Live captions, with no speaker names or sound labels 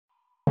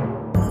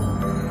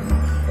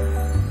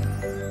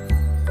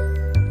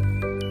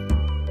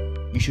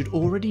should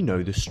already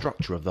know the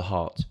structure of the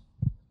heart.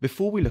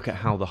 Before we look at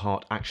how the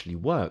heart actually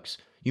works,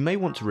 you may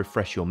want to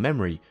refresh your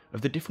memory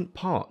of the different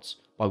parts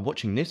by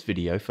watching this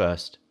video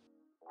first.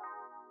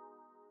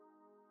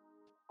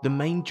 The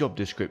main job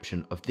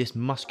description of this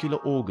muscular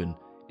organ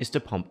is to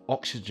pump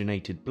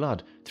oxygenated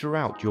blood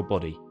throughout your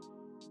body,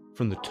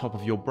 from the top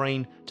of your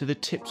brain to the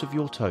tips of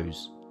your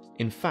toes.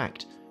 In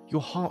fact,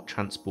 your heart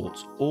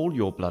transports all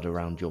your blood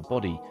around your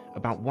body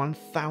about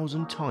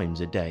 1,000 times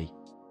a day.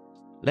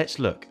 Let's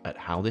look at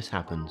how this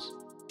happens.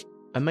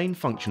 A main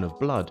function of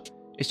blood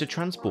is to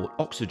transport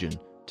oxygen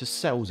to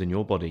cells in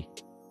your body.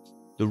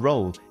 The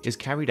role is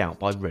carried out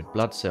by red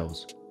blood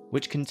cells,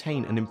 which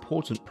contain an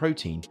important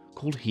protein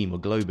called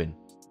hemoglobin.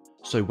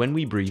 So when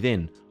we breathe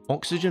in,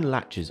 oxygen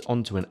latches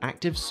onto an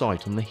active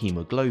site on the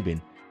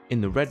hemoglobin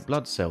in the red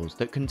blood cells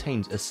that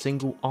contains a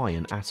single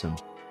iron atom.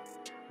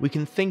 We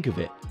can think of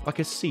it like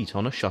a seat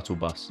on a shuttle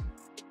bus.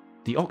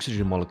 The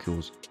oxygen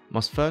molecules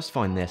must first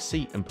find their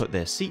seat and put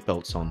their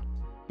seatbelts on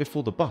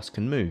before the bus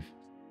can move.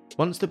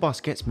 Once the bus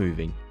gets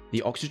moving,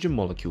 the oxygen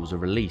molecules are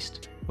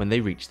released when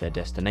they reach their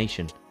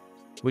destination,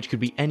 which could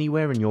be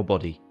anywhere in your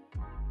body.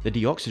 The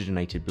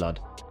deoxygenated blood,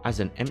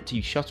 as an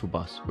empty shuttle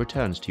bus,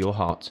 returns to your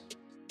heart.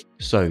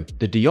 So,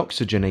 the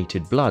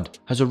deoxygenated blood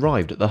has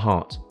arrived at the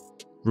heart.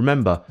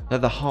 Remember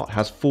that the heart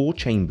has 4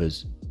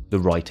 chambers: the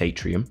right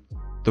atrium,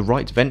 the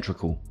right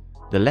ventricle,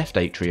 the left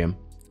atrium,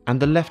 and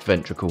the left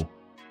ventricle,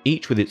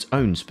 each with its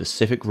own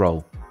specific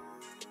role.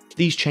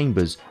 These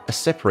chambers are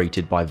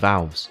separated by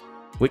valves,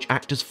 which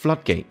act as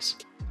floodgates,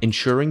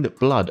 ensuring that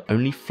blood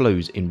only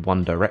flows in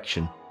one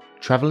direction,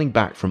 travelling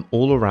back from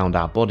all around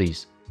our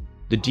bodies.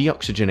 The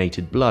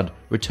deoxygenated blood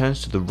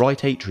returns to the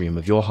right atrium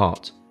of your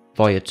heart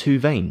via 2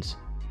 veins,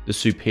 the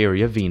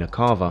superior vena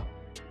cava,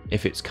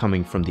 if it's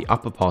coming from the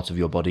upper part of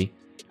your body,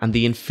 and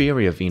the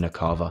inferior vena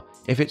cava,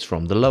 if it's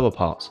from the lower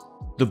part.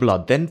 The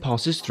blood then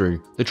passes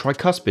through the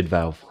tricuspid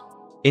valve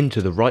into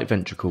the right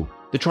ventricle.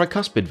 The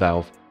tricuspid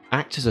valve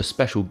acts as a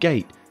special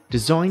gate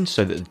designed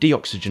so that the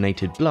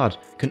deoxygenated blood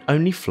can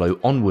only flow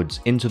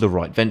onwards into the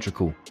right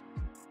ventricle.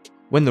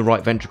 When the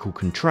right ventricle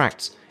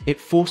contracts,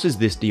 it forces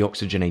this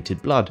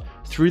deoxygenated blood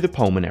through the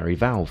pulmonary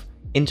valve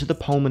into the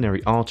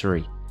pulmonary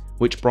artery,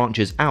 which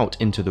branches out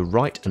into the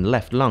right and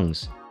left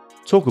lungs.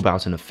 Talk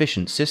about an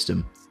efficient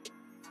system.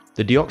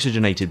 The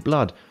deoxygenated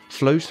blood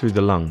flows through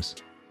the lungs,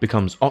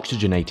 becomes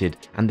oxygenated,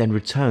 and then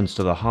returns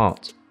to the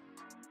heart.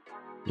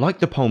 Like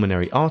the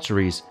pulmonary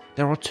arteries,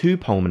 there are 2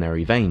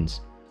 pulmonary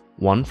veins,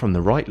 one from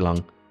the right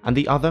lung and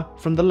the other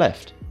from the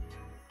left.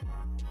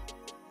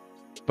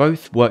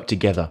 Both work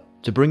together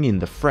to bring in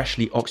the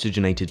freshly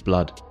oxygenated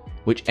blood,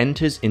 which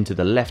enters into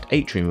the left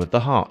atrium of the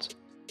heart.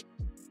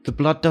 The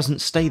blood doesn't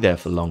stay there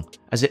for long,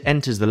 as it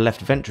enters the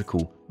left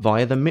ventricle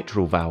via the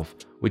mitral valve,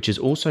 which is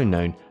also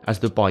known as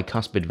the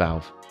bicuspid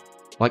valve.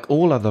 Like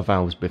all other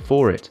valves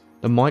before it,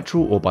 the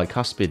mitral or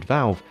bicuspid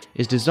valve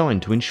is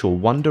designed to ensure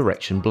one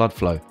direction blood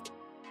flow.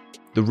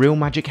 The real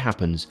magic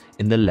happens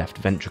in the left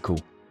ventricle,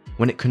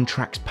 when it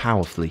contracts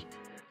powerfully.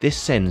 This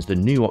sends the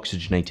new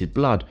oxygenated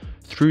blood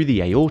through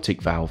the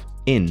aortic valve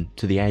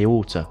into the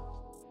aorta.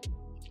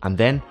 And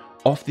then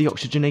off the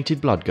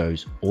oxygenated blood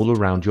goes all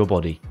around your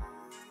body.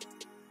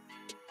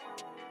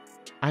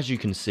 As you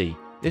can see,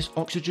 this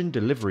oxygen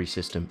delivery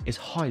system is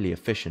highly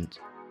efficient.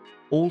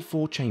 All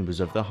 4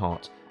 chambers of the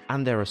heart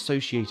and their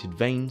associated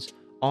veins,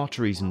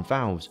 arteries and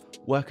valves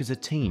work as a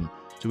team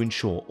to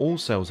ensure all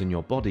cells in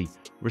your body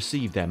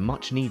receive their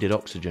much needed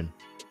oxygen.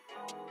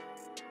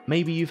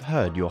 Maybe you've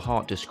heard your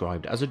heart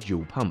described as a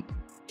dual pump.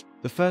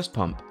 The first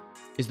pump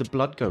is the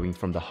blood going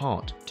from the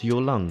heart to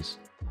your lungs,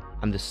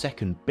 and the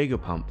second bigger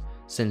pump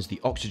sends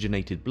the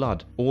oxygenated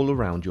blood all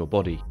around your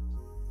body.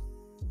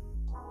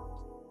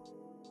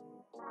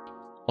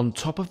 On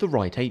top of the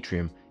right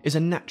atrium is a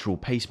natural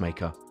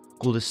pacemaker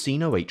called a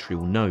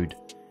sinoatrial node.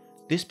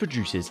 This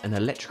produces an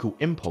electrical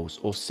impulse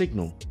or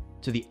signal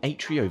to the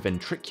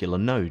atrioventricular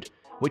node,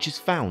 which is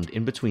found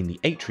in between the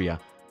atria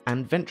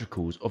and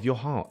ventricles of your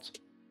heart.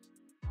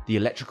 The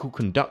electrical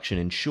conduction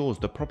ensures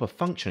the proper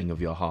functioning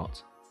of your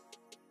heart.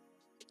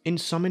 In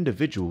some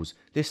individuals,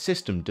 this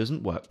system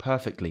doesn't work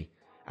perfectly,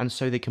 and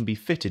so they can be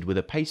fitted with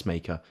a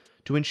pacemaker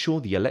to ensure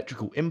the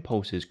electrical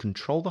impulses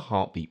control the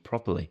heartbeat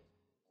properly.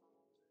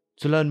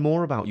 To learn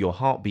more about your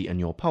heartbeat and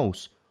your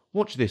pulse,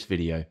 watch this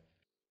video.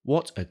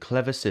 What a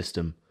clever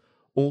system!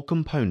 All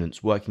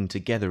components working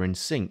together in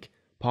sync,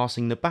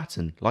 passing the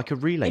baton like a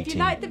relay team. If you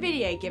liked the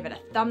video, give it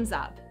a thumbs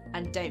up,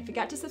 and don't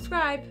forget to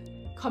subscribe.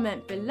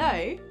 Comment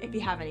below if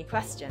you have any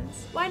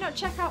questions. Why not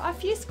check out our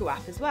FuseSchool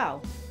app as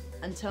well?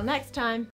 Until next time.